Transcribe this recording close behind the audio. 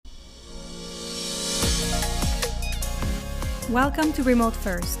Welcome to Remote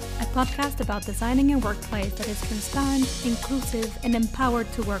First, a podcast about designing a workplace that is transparent, inclusive, and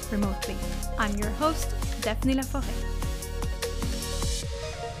empowered to work remotely. I'm your host, Daphne Laforêt.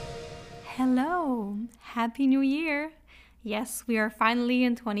 Hello! Happy New Year! Yes, we are finally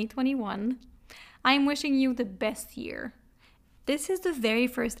in 2021. I'm wishing you the best year. This is the very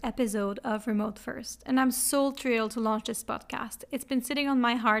first episode of Remote First, and I'm so thrilled to launch this podcast. It's been sitting on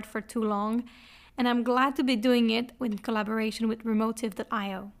my heart for too long, and I'm glad to be doing it in collaboration with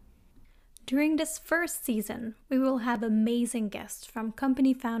Remotive.io. During this first season, we will have amazing guests from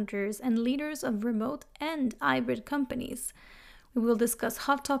company founders and leaders of remote and hybrid companies. We will discuss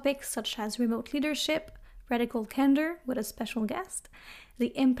hot topics such as remote leadership, radical candor with a special guest,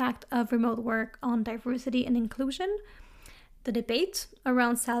 the impact of remote work on diversity and inclusion, the debate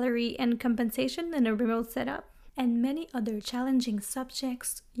around salary and compensation in a remote setup, and many other challenging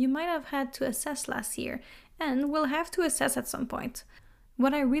subjects you might have had to assess last year and will have to assess at some point.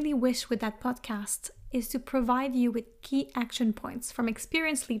 What I really wish with that podcast is to provide you with key action points from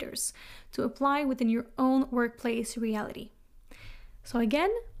experienced leaders to apply within your own workplace reality. So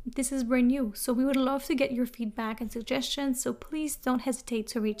again, this is brand new, so we would love to get your feedback and suggestions, so please don't hesitate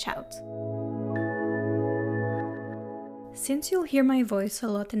to reach out. Since you'll hear my voice a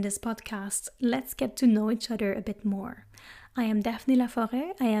lot in this podcast, let's get to know each other a bit more. I am Daphne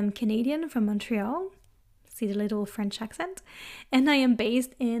Laforêt, I am Canadian from Montreal, see the little French accent, and I am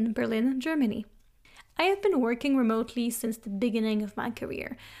based in Berlin, Germany. I have been working remotely since the beginning of my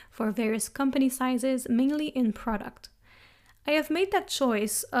career for various company sizes, mainly in product. I have made that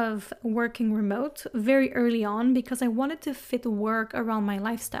choice of working remote very early on because I wanted to fit work around my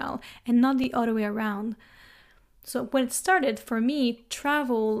lifestyle and not the other way around. So when it started, for me,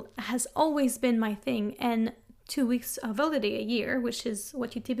 travel has always been my thing, and 2 weeks of holiday a year, which is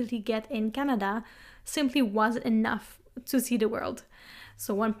what you typically get in Canada, simply wasn't enough to see the world.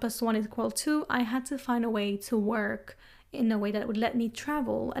 So 1 + 1 = 2, I had to find a way to work in a way that would let me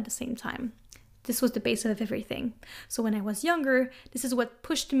travel at the same time. This was the base of everything. So when I was younger, this is what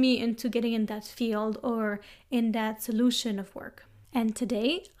pushed me into getting in that field or in that solution of work. And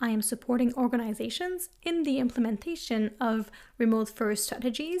today, I am supporting organizations in the implementation of remote-first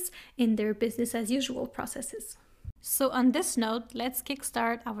strategies in their business-as-usual processes. So on this note, let's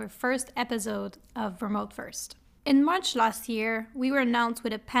kickstart our first episode of Remote First. In March last year, we were announced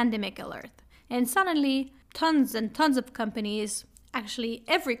with a pandemic alert. And suddenly, tons and tons of companies, actually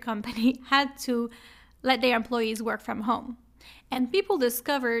every company, had to let their employees work from home. And people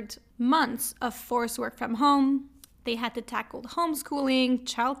discovered months of forced work from home. They had to tackle homeschooling,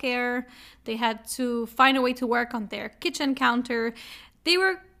 childcare. They had to find a way to work on their kitchen counter. They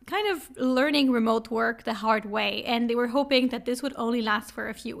were kind of learning remote work the hard way, and they were hoping that this would only last for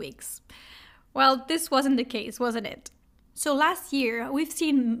a few weeks. Well, this wasn't the case, wasn't it? So last year, we've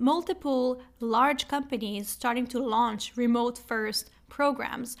seen multiple large companies starting to launch remote-first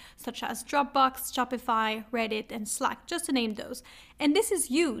programs, such as Dropbox, Shopify, Reddit, and Slack, just to name those. And this is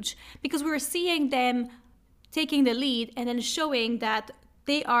huge, because we're seeing them taking the lead and then showing that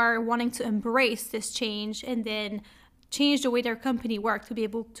they are wanting to embrace this change and then change the way their company works to be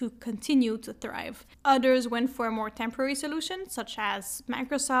able to continue to thrive. Others went for a more temporary solution, such as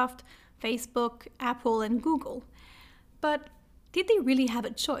Microsoft, Facebook, Apple, and Google. But did they really have a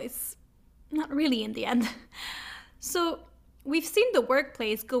choice? Not really in the end. So we've seen the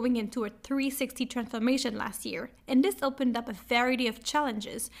workplace going into a 360 transformation last year, and this opened up a variety of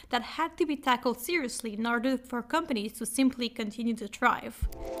challenges that had to be tackled seriously in order for companies to simply continue to thrive.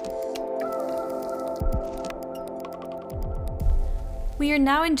 We are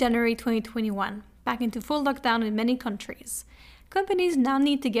now in January 2021, back into full lockdown in many countries. Companies now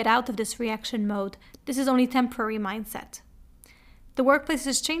need to get out of this reaction mode. This is only temporary mindset. The workplace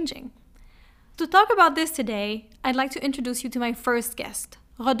is changing. To talk about this today, I'd like to introduce you to my first guest,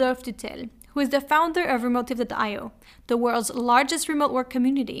 Rodolphe Dutel, who is the founder of Remotive.io, the world's largest remote work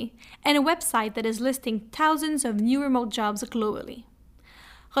community, and a website that is listing thousands of new remote jobs globally.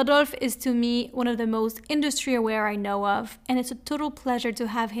 Rodolphe is to me one of the most industry aware I know of, and it's a total pleasure to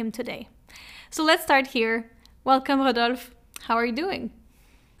have him today. So let's start here. Welcome, Rodolphe. How are you doing?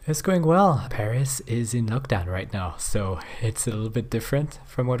 It's going well. Paris is in lockdown right now, so it's a little bit different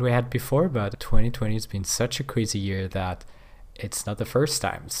from what we had before, but 2020 has been such a crazy year that it's not the first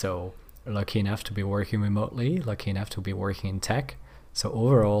time. So lucky enough to be working remotely, lucky enough to be working in tech. So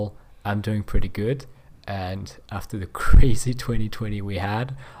overall, I'm doing pretty good. And after the crazy 2020 we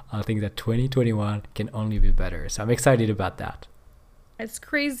had, I think that 2021 can only be better. So I'm excited about that. It's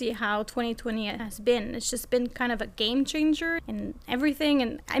crazy how 2020 has been. It's just been kind of a game changer in everything.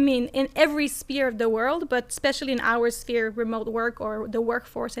 And I mean, in every sphere of the world, but especially in our sphere, remote work or the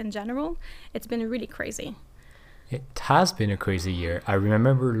workforce in general, it's been really crazy. It has been a crazy year. I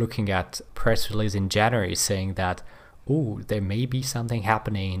remember looking at press release in January saying that, oh, there may be something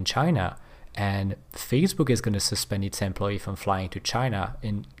happening in China. And Facebook is going to suspend its employee from flying to China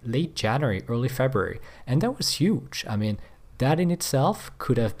in late January, early February. And that was huge. I mean, that in itself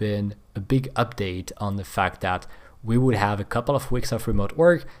could have been a big update on the fact that we would have a couple of weeks of remote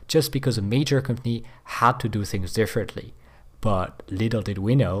work just because a major company had to do things differently. But little did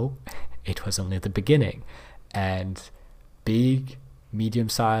we know, it was only the beginning. And big,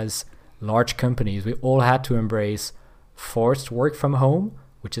 medium-sized, large companies, we all had to embrace forced work from home,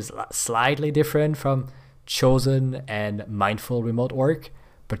 which is slightly different from chosen and mindful remote work.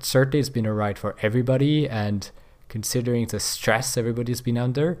 But certainly it's been a ride for everybody, and considering the stress everybody's been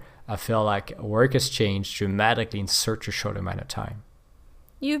under, I feel like work has changed dramatically in such a short amount of time.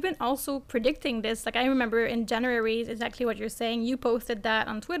 You've been also predicting this. Like, I remember in January, exactly what you're saying. You posted that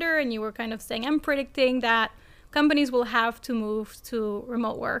on Twitter and you were kind of saying, I'm predicting that companies will have to move to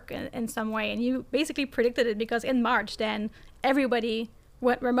remote work in some way. And you basically predicted it because in March, then everybody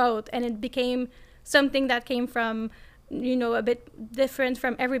went remote, and it became something that came from, you know, a bit different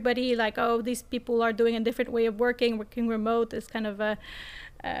from everybody. Like, oh, these people are doing a different way of working remote is kind of a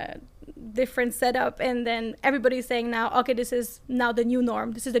different setup. And then everybody's saying now, okay, this is now the new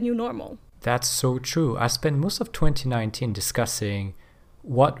norm. This is the new normal. That's so true. I spent most of 2019 discussing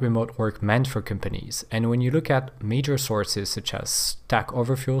what remote work meant for companies. And when you look at major sources such as Stack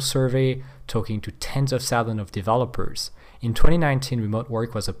Overflow survey, talking to tens of thousands of developers, in 2019, remote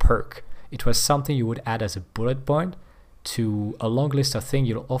work was a perk. It was something you would add as a bullet point to a long list of things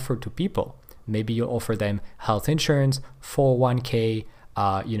you'll offer to people. Maybe you'll offer them health insurance, 401k,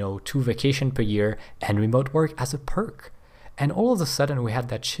 2 vacations per year, and remote work as a perk. And all of a sudden, we had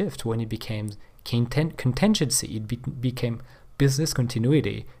that shift when it became contingency. It became business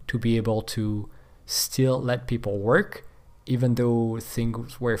continuity to be able to still let people work even though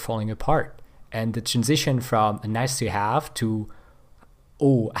things were falling apart. And the transition from a nice to have to,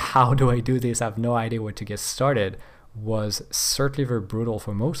 oh, how do I do this? I have no idea where to get started, was certainly very brutal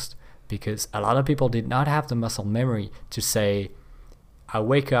for most, because a lot of people did not have the muscle memory to say, I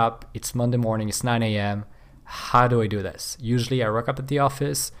wake up, it's Monday morning, it's 9 a.m. How do I do this? Usually I rock up at the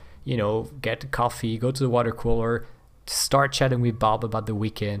office, get coffee, go to the water cooler, start chatting with Bob about the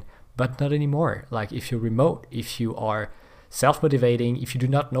weekend, but not anymore. Like, if you're remote, if you are self-motivating, if you do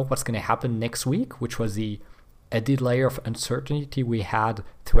not know what's going to happen next week, which was the added layer of uncertainty we had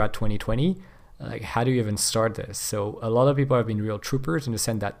throughout 2020, like, how do you even start this? So a lot of people have been real troopers in the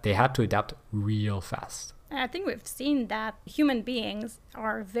sense that they had to adapt real fast. I think we've seen that human beings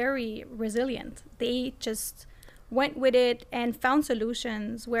are very resilient. They just went with it and found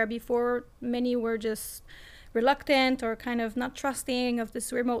solutions where before many were just reluctant or kind of not trusting of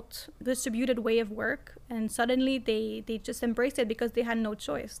this remote distributed way of work, and suddenly they just embraced it because they had no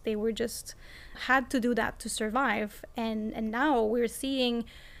choice. They were just had to do that to survive. And now we're seeing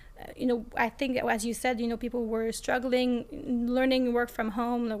I think, as you said, people were struggling learning work from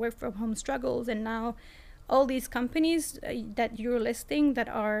home, the work from home struggles, and now all these companies that you're listing that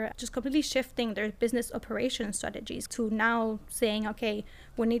are just completely shifting their business operation strategies to now saying, okay,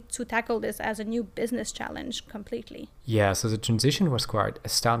 we need to tackle this as a new business challenge completely. Yeah, so the transition was quite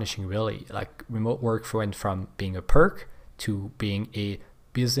astonishing, really. Like, remote work went from being a perk to being a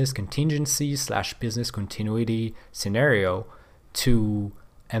business contingency / business continuity scenario to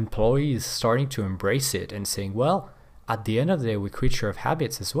employees starting to embrace it and saying, well, at the end of the day, we're creature of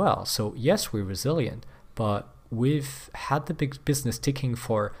habits as well. So yes, we're resilient, but we've had the big business ticking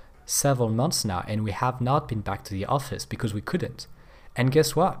for several months now, and we have not been back to the office because we couldn't. And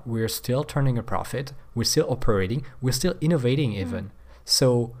guess what? We're still turning a profit. We're still operating. We're still innovating even.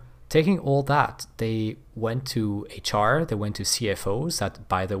 So taking all that, they went to HR, they went to CFOs that,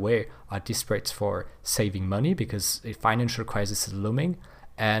 by the way, are desperate for saving money because a financial crisis is looming.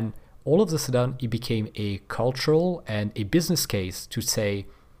 And all of a sudden, it became a cultural and a business case to say,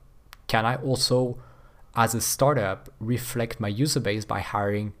 can I also, as a startup, reflect my user base by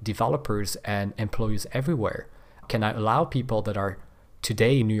hiring developers and employees everywhere? Can I allow people that are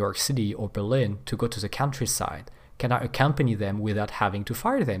today in New York City or Berlin to go to the countryside? Can I accompany them without having to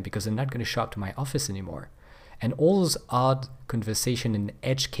fire them because they're not going to show up to my office anymore? And all those odd conversation and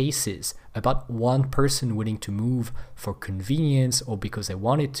edge cases about one person willing to move for convenience or because they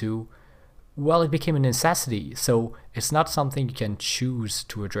wanted to, well, it became a necessity. So it's not something you can choose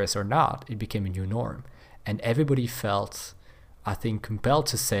to address or not. It became a new norm. And everybody felt, I think, compelled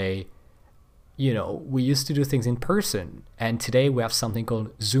to say, we used to do things in person, and today we have something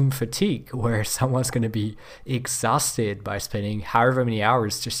called Zoom fatigue, where someone's going to be exhausted by spending however many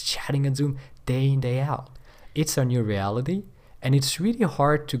hours just chatting on Zoom day in, day out. It's a new reality, and it's really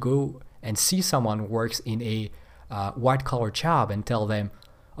hard to go and see someone who works in a white-collar job and tell them,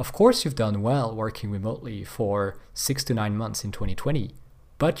 of course you've done well working remotely for 6 to 9 months in 2020,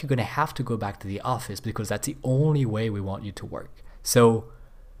 but you're going to have to go back to the office because that's the only way we want you to work. So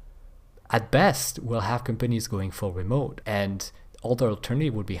at best, we'll have companies going full remote, and other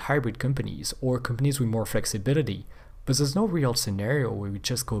alternative would be hybrid companies or companies with more flexibility. But there's no real scenario where we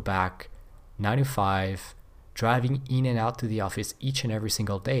just go back 9 to 5, driving in and out to the office each and every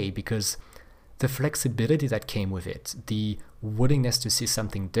single day, because the flexibility that came with it, the willingness to see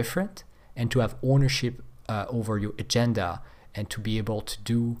something different and to have ownership over your agenda and to be able to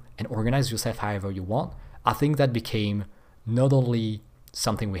do and organize yourself however you want, I think that became not only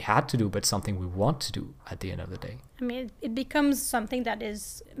something we had to do, but something we want to do at the end of the day. I mean, it becomes something that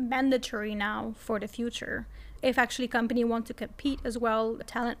is mandatory now for the future. If actually company want to compete as well,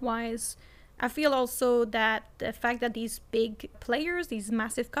 talent-wise. I feel also that the fact that these big players, these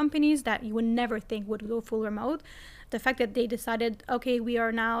massive companies that you would never think would go full remote, the fact that they decided, okay, we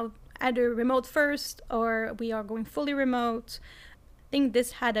are now either remote first or we are going fully remote, I think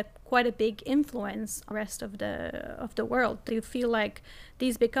this had quite a big influence on the rest of the world. Do you feel like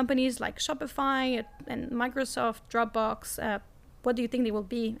these big companies like Shopify and Microsoft, Dropbox, what do you think they will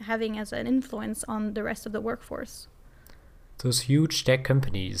be having as an influence on the rest of the workforce? Those huge tech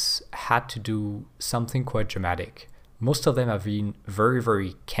companies had to do something quite dramatic. Most of them have been very,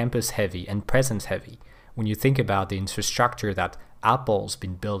 very campus heavy and presence heavy. When you think about the infrastructure that Apple's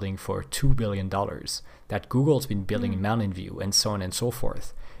been building for $2 billion, that Google's been building in Mountain View, and so on and so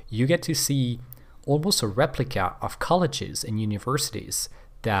forth, you get to see almost a replica of colleges and universities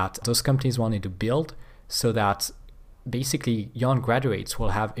that those companies wanted to build so that basically young graduates will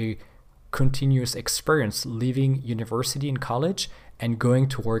have a continuous experience leaving university and college and going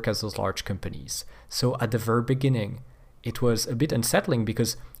to work as those large companies. So at the very beginning, it was a bit unsettling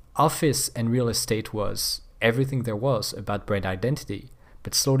because office and real estate was everything there was about brand identity.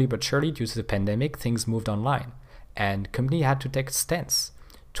 But slowly but surely, due to the pandemic, things moved online and company had to take a stance.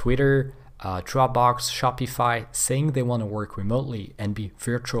 Twitter, Dropbox, Shopify, saying they want to work remotely and be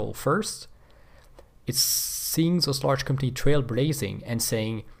virtual first. It's seeing those large companies trailblazing and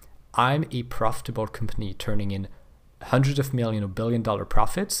saying, I'm a profitable company turning in hundreds of million or billion-dollar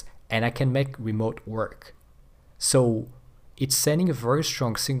profits, and I can make remote work. So it's sending a very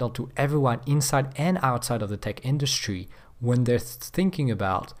strong signal to everyone inside and outside of the tech industry when they're thinking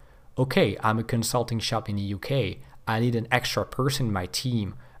about, okay, I'm a consulting shop in the UK. I need an extra person in my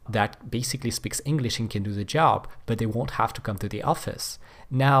team that basically speaks English and can do the job, but they won't have to come to the office.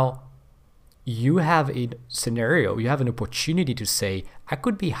 Now, you have a scenario, you have an opportunity to say, I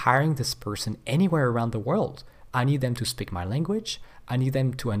could be hiring this person anywhere around the world. I need them to speak my language. I need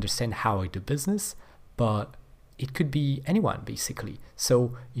them to understand how I do business, but it could be anyone basically.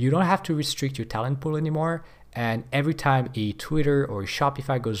 So you don't have to restrict your talent pool anymore. And every time a Twitter or a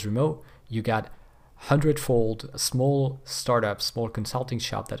Shopify goes remote, you got 100-fold small startups, small consulting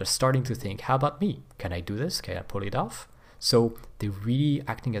shop that are starting to think, how about me? Can I do this? Can I pull it off? So they're really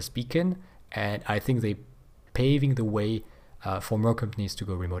acting as beacon. And I think they're paving the way for more companies to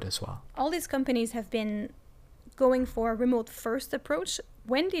go remote as well. All these companies have been going for a remote first approach.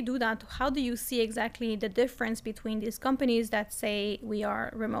 When they do that, how do you see exactly the difference between these companies that say we are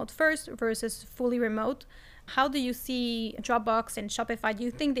remote first versus fully remote? How do you see Dropbox and Shopify? Do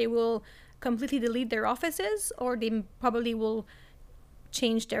you think they will completely delete their offices, or they probably will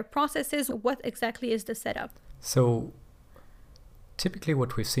change their processes? What exactly is the setup? So typically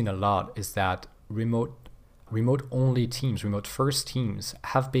what we've seen a lot is that remote only teams, remote first teams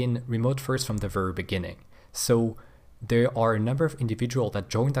have been remote first from the very beginning. So there are a number of individuals that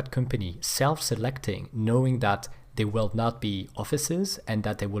join that company self-selecting, knowing that they will not be offices and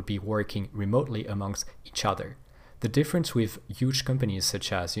that they will be working remotely amongst each other. The difference with huge companies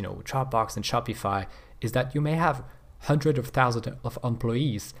such as, Dropbox and Shopify is that you may have hundreds of thousands of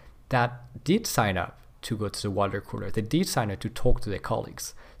employees that did sign up to go to the water cooler. They did sign up to talk to their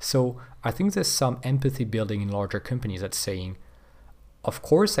colleagues. So I think there's some empathy building in larger companies that's saying, of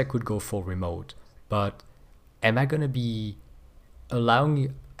course I could go full remote, but am I going to be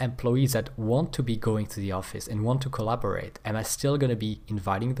allowing employees that want to be going to the office and want to collaborate? Am I still going to be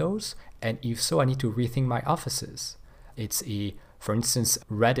inviting those? And if so, I need to rethink my offices. For instance,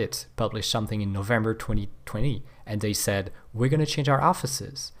 Reddit published something in November 2020, and they said, we're going to change our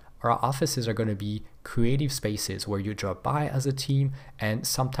offices. our offices are going to be creative spaces where you drop by as a team and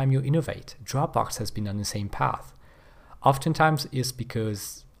sometimes you innovate. Dropbox has been on the same path. Oftentimes it's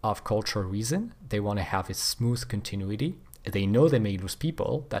because of cultural reason. They want to have a smooth continuity. They know they may lose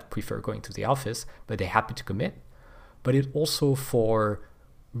people that prefer going to the office, but they're happy to commit. But it also for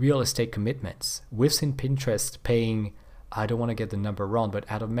real estate commitments. We've seen Pinterest paying, I don't want to get the number wrong, but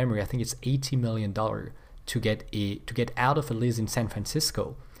out of memory, I think it's $80 million to get out of a lease in San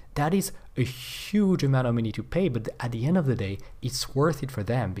Francisco. That is a huge amount of money to pay, but at the end of the day, it's worth it for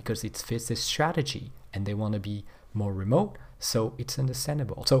them because it fits their strategy and they want to be more remote. So it's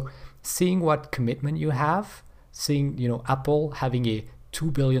understandable. So seeing what commitment you have, seeing, Apple having a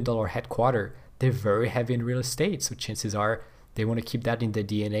 $2 billion headquarter, they're very heavy in real estate. So chances are they want to keep that in their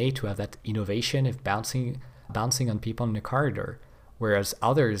DNA to have that innovation of bouncing on people in the corridor. Whereas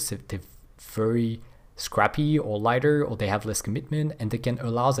others, if they're very scrappy or lighter, or they have less commitment and they can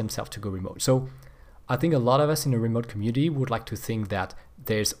allow themselves to go remote. So I think a lot of us in a remote community would like to think that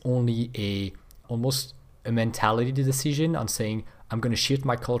there's only almost a mentality decision on saying, I'm going to shift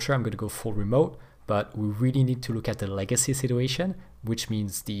my culture, I'm going to go full remote. But we really need to look at the legacy situation, which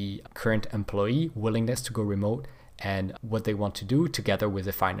means the current employee willingness to go remote and what they want to do together with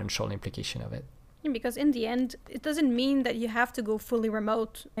the financial implication of it. Because in the end, it doesn't mean that you have to go fully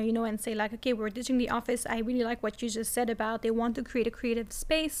remote, and say like, okay, we're ditching the office. I really like what you just said about they want to create a creative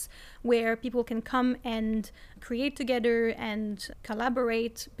space where people can come and create together and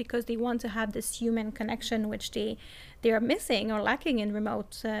collaborate because they want to have this human connection, which they are missing or lacking in a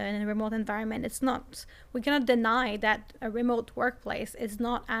remote environment. It's not, we cannot deny that a remote workplace is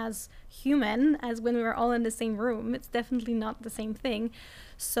not as human as when we were all in the same room. It's definitely not the same thing.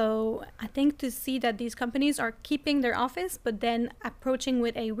 So I think to see that these companies are keeping their office, but then approaching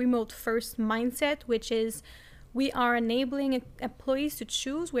with a remote first mindset, which is we are enabling employees to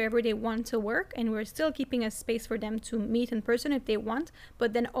choose wherever they want to work, and we're still keeping a space for them to meet in person if they want.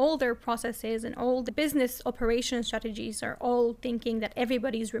 But then all their processes and all the business operation strategies are all thinking that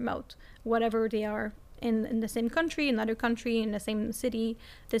everybody's remote, whatever they are. In the same country, another country, in the same city,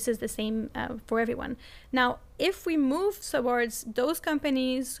 this is the same for everyone. Now, if we move towards those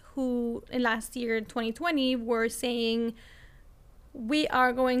companies who in last year, 2020, were saying we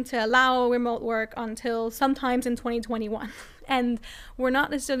are going to allow remote work until sometimes in 2021, and we're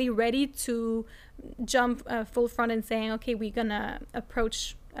not necessarily ready to jump full front and saying, okay, we're gonna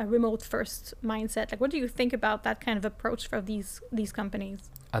approach a remote first mindset. Like, what do you think about that kind of approach for these companies?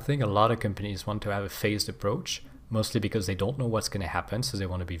 I think a lot of companies want to have a phased approach, mostly because they don't know what's going to happen, so they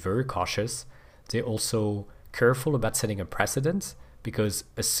want to be very cautious. They're also careful about setting a precedent, because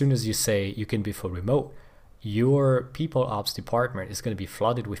as soon as you say you can be full remote, your people ops department is going to be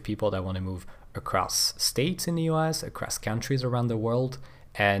flooded with people that want to move across states in the US, across countries around the world,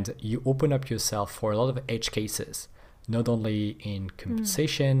 and you open up yourself for a lot of edge cases, not only in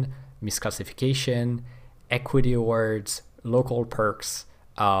compensation, misclassification, equity awards, local perks.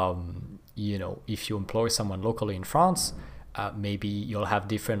 If you employ someone locally in France, maybe you'll have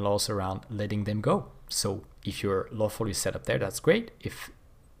different laws around letting them go. So if you're lawfully set up there, that's great. If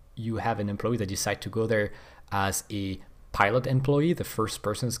you have an employee that decide to go there as a pilot employee, the first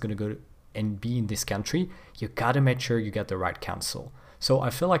person is going to go and be in this country, you got to make sure you get the right counsel. So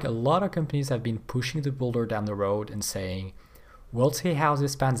I feel like a lot of companies have been pushing the boulder down the road and saying, we'll see how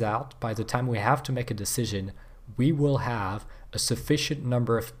this pans out. By the time we have to make a decision, we will have a sufficient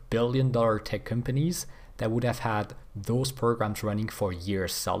number of billion-dollar tech companies that would have had those programs running for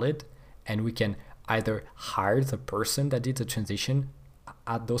years solid, and we can either hire the person that did the transition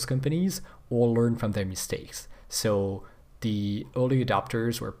at those companies or learn from their mistakes. So the early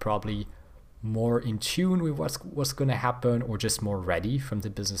adopters were probably more in tune with what's going to happen, or just more ready from the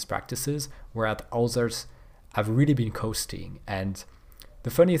business practices, whereas others have really been coasting. And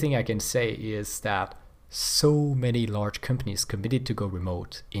the funny thing I can say is that so many large companies committed to go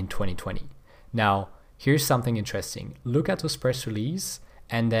remote in 2020. Now, here's something interesting. Look at those press releases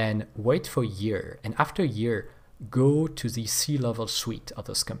and then wait for a year. And after a year, go to the C-level suite of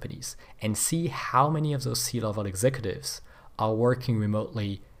those companies and see how many of those C-level executives are working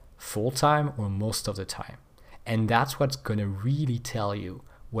remotely full-time or most of the time. And that's what's going to really tell you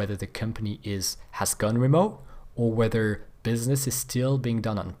whether the company has gone remote or whether business is still being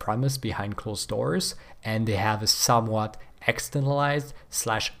done on premise behind closed doors and they have a somewhat externalized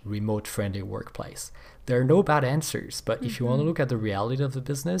 / remote friendly workplace. There are no bad answers, but if you want to look at the reality of the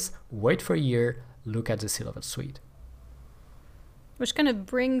business, wait for a year, look at the C-level suite. Which kind of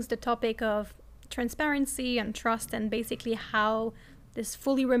brings the topic of transparency and trust, and basically how this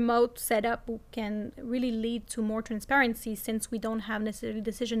fully remote setup can really lead to more transparency, since we don't have necessarily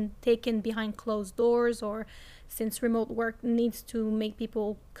decision taken behind closed doors, or since remote work needs to make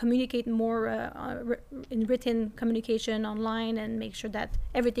people communicate more in written communication online and make sure that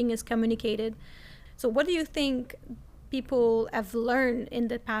everything is communicated. So what do you think people have learned in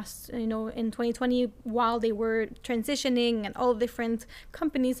the past, in 2020, while they were transitioning, and all different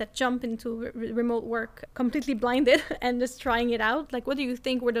companies that jump into remote work completely blinded and just trying it out? Like, what do you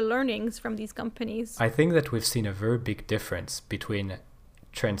think were the learnings from these companies? I think that we've seen a very big difference between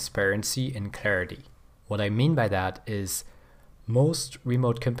transparency and clarity. What I mean by that is most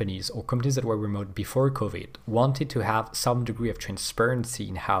remote companies, or companies that were remote before COVID, wanted to have some degree of transparency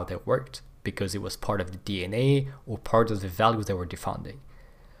in how they worked, because it was part of the DNA or part of the values they were defending.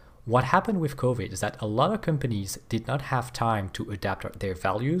 What happened with COVID is that a lot of companies did not have time to adapt their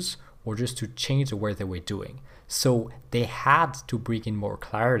values or just to change the way they were doing. So they had to bring in more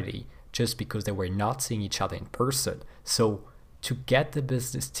clarity just because they were not seeing each other in person. So to get the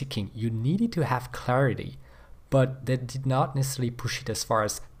business ticking, you needed to have clarity, but they did not necessarily push it as far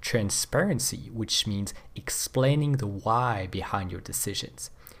as transparency, which means explaining the why behind your decisions.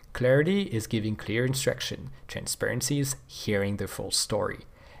 Clarity is giving clear instruction. Transparency is hearing the full story.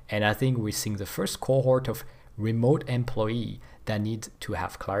 And I think we're seeing the first cohort of remote employee that need to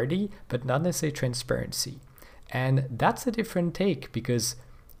have clarity, but not necessarily transparency. And that's a different take, because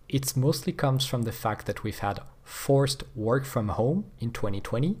it mostly comes from the fact that we've had forced work from home in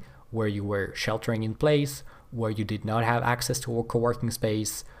 2020, where you were sheltering in place, where you did not have access to a co-working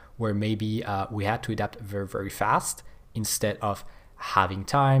space, where maybe we had to adapt very, very fast instead of having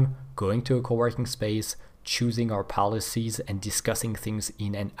time, going to a co-working space, choosing our policies and discussing things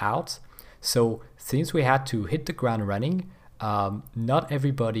in and out. So since we had to hit the ground running, not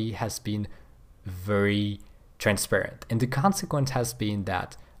everybody has been very transparent. And the consequence has been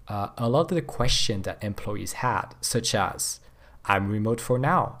that a lot of the questions that employees had, such as, I'm remote for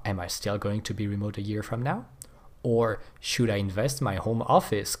now, am I still going to be remote a year from now? Or should I invest in my home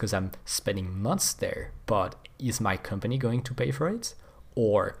office because I'm spending months there, but is my company going to pay for it?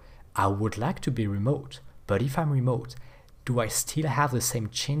 Or I would like to be remote, but if I'm remote, do I still have the same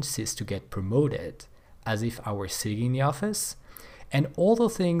chances to get promoted as if I were sitting in the office? And all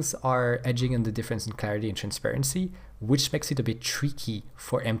those things are edging on the difference in clarity and transparency, which makes it a bit tricky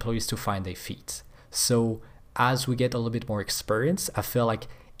for employees to find their feet. So as we get a little bit more experience, I feel like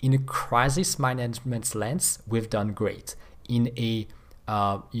in a crisis management lens, we've done great. In a,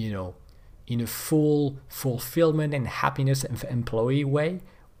 in a full fulfillment and happiness of employee way,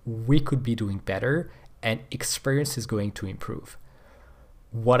 we could be doing better, and experience is going to improve.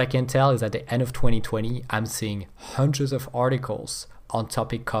 What I can tell is at the end of 2020, I'm seeing hundreds of articles on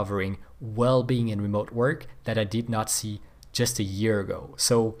topic covering well-being and remote work that I did not see just a year ago.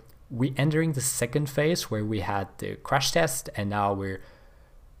 So we're entering the second phase where we had the crash test, and now we're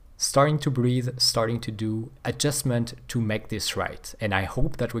starting to breathe, starting to do adjustment to make this right. And I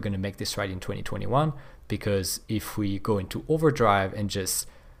hope that we're going to make this right in 2021, because if we go into overdrive and just,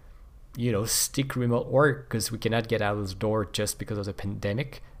 stick remote work because we cannot get out of the door just because of the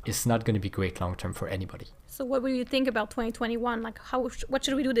pandemic, it's not going to be great long term for anybody. So what will you think about 2021? Like, what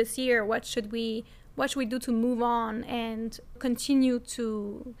should we do this year? What should we do to move on and continue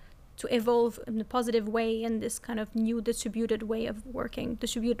to evolve in a positive way in this kind of new distributed way of working,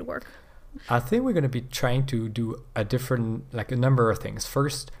 distributed work? I think we're going to be trying to do a number of things.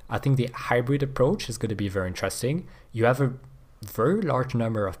 First, I think the hybrid approach is going to be very interesting. You have a very large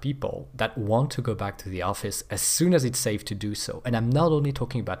number of people that want to go back to the office as soon as it's safe to do so. And I'm not only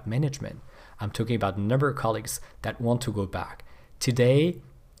talking about management, I'm talking about a number of colleagues that want to go back. Today,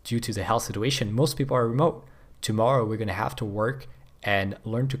 due to the health situation, most people are remote. Tomorrow, we're going to have to work and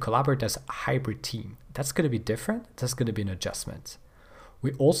learn to collaborate as a hybrid team. That's going to be different. That's going to be an adjustment.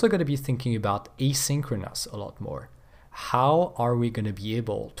 We're also going to be thinking about asynchronous a lot more. How are we going to be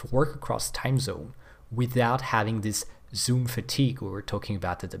able to work across time zone without having this Zoom fatigue we were talking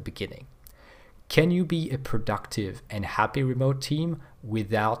about at the beginning? Can you be a productive and happy remote team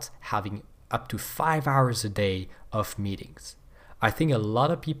without having up to 5 hours a day of meetings? I think a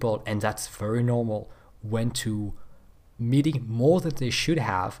lot of people, and that's very normal, went to meeting more than they should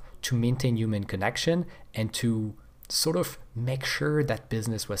have to maintain human connection and to sort of make sure that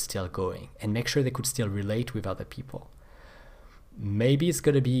business was still going and make sure they could still relate with other people. Maybe it's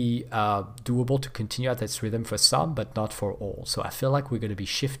going to be doable to continue at this rhythm for some, but not for all. So I feel like we're going to be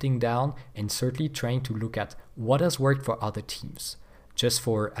shifting down and certainly trying to look at what has worked for other teams. Just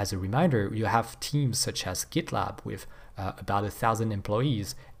as a reminder, you have teams such as GitLab with about 1,000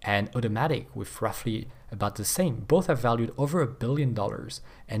 employees, and Automatic with roughly about the same. Both have valued over $1 billion,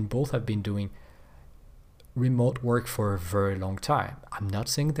 and both have been doing remote work for a very long time. I'm not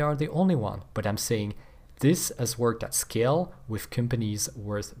saying they are the only one, but I'm saying this has worked at scale with companies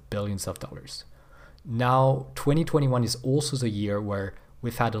worth billions of dollars. Now, 2021 is also the year where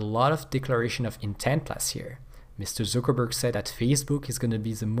we've had a lot of declaration of intent last year. Mr. Zuckerberg said that Facebook is going to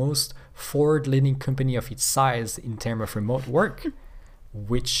be the most forward-leaning company of its size in terms of remote work,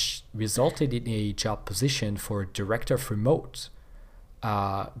 which resulted in a job position for director of remote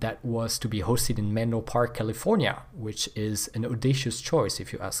that was to be hosted in Menlo Park, California, which is an audacious choice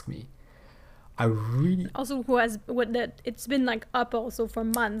if you ask me. It's been like up also for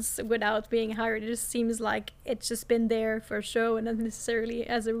months without being hired. It just seems like it's just been there for show and not necessarily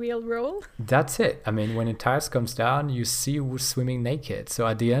as a real role. That's it. I mean, when the tires comes down, you see who's swimming naked. So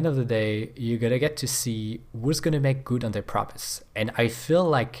at the end of the day, you're gonna get to see who's gonna make good on their promise. And I feel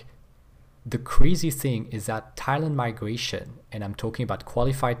like the crazy thing is that talent migration, and I'm talking about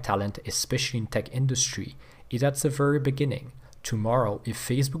qualified talent, especially in tech industry, is at the very beginning. Tomorrow, if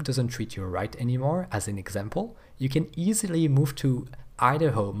Facebook doesn't treat you right anymore, as an example, you can easily move to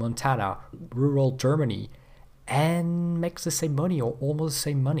Idaho, Montana, rural Germany, and make the same money or almost the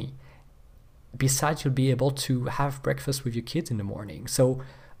same money. Besides, you'll be able to have breakfast with your kids in the morning. So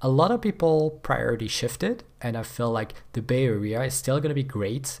a lot of people priority shifted, and I feel like the Bay Area is still going to be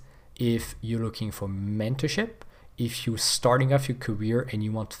great if you're looking for mentorship, if you're starting off your career and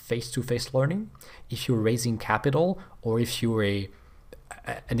you want face-to-face learning, if you're raising capital, or if you're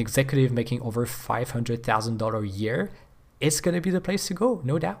an executive making over $500,000 a year, it's going to be the place to go,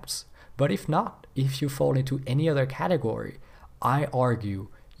 no doubts. But if not, if you fall into any other category, I argue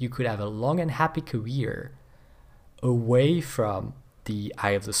you could have a long and happy career away from the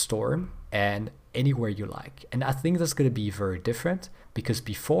eye of the storm and anywhere you like. And I think that's going to be very different, because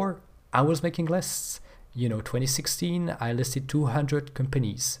before I was making lists. 2016, I listed 200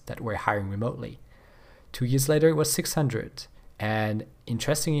 companies that were hiring remotely. 2 years later, it was 600. And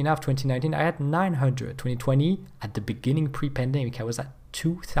interestingly enough, 2019, I had 900. 2020, at the beginning pre-pandemic, I was at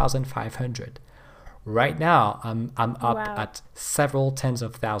 2,500. Right now, I'm up at several tens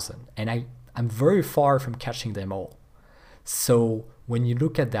of thousands, and I'm very far from catching them all. So when you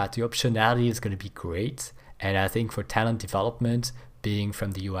look at that, the optionality is going to be great. And I think for talent development, being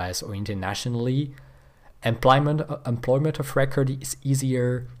from the US or internationally, employment of record is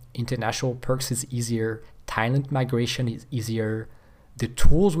easier, international perks is easier, talent migration is easier. The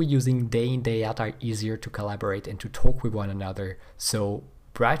tools we're using day in, day out are easier to collaborate and to talk with one another. So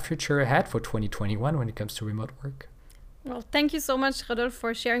bright future ahead for 2021 when it comes to remote work. Well, thank you so much, Rodolphe,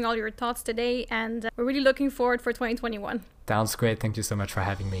 for sharing all your thoughts today, and we're really looking forward for 2021. Sounds great. Thank you so much for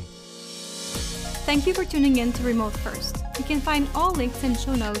having me. Thank you for tuning in to Remote First. You can find all links and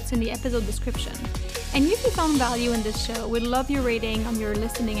show notes in the episode description. And if you found value in this show, we'd love your rating on your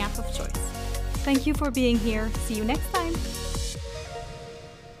listening app of choice. Thank you for being here. See you next time.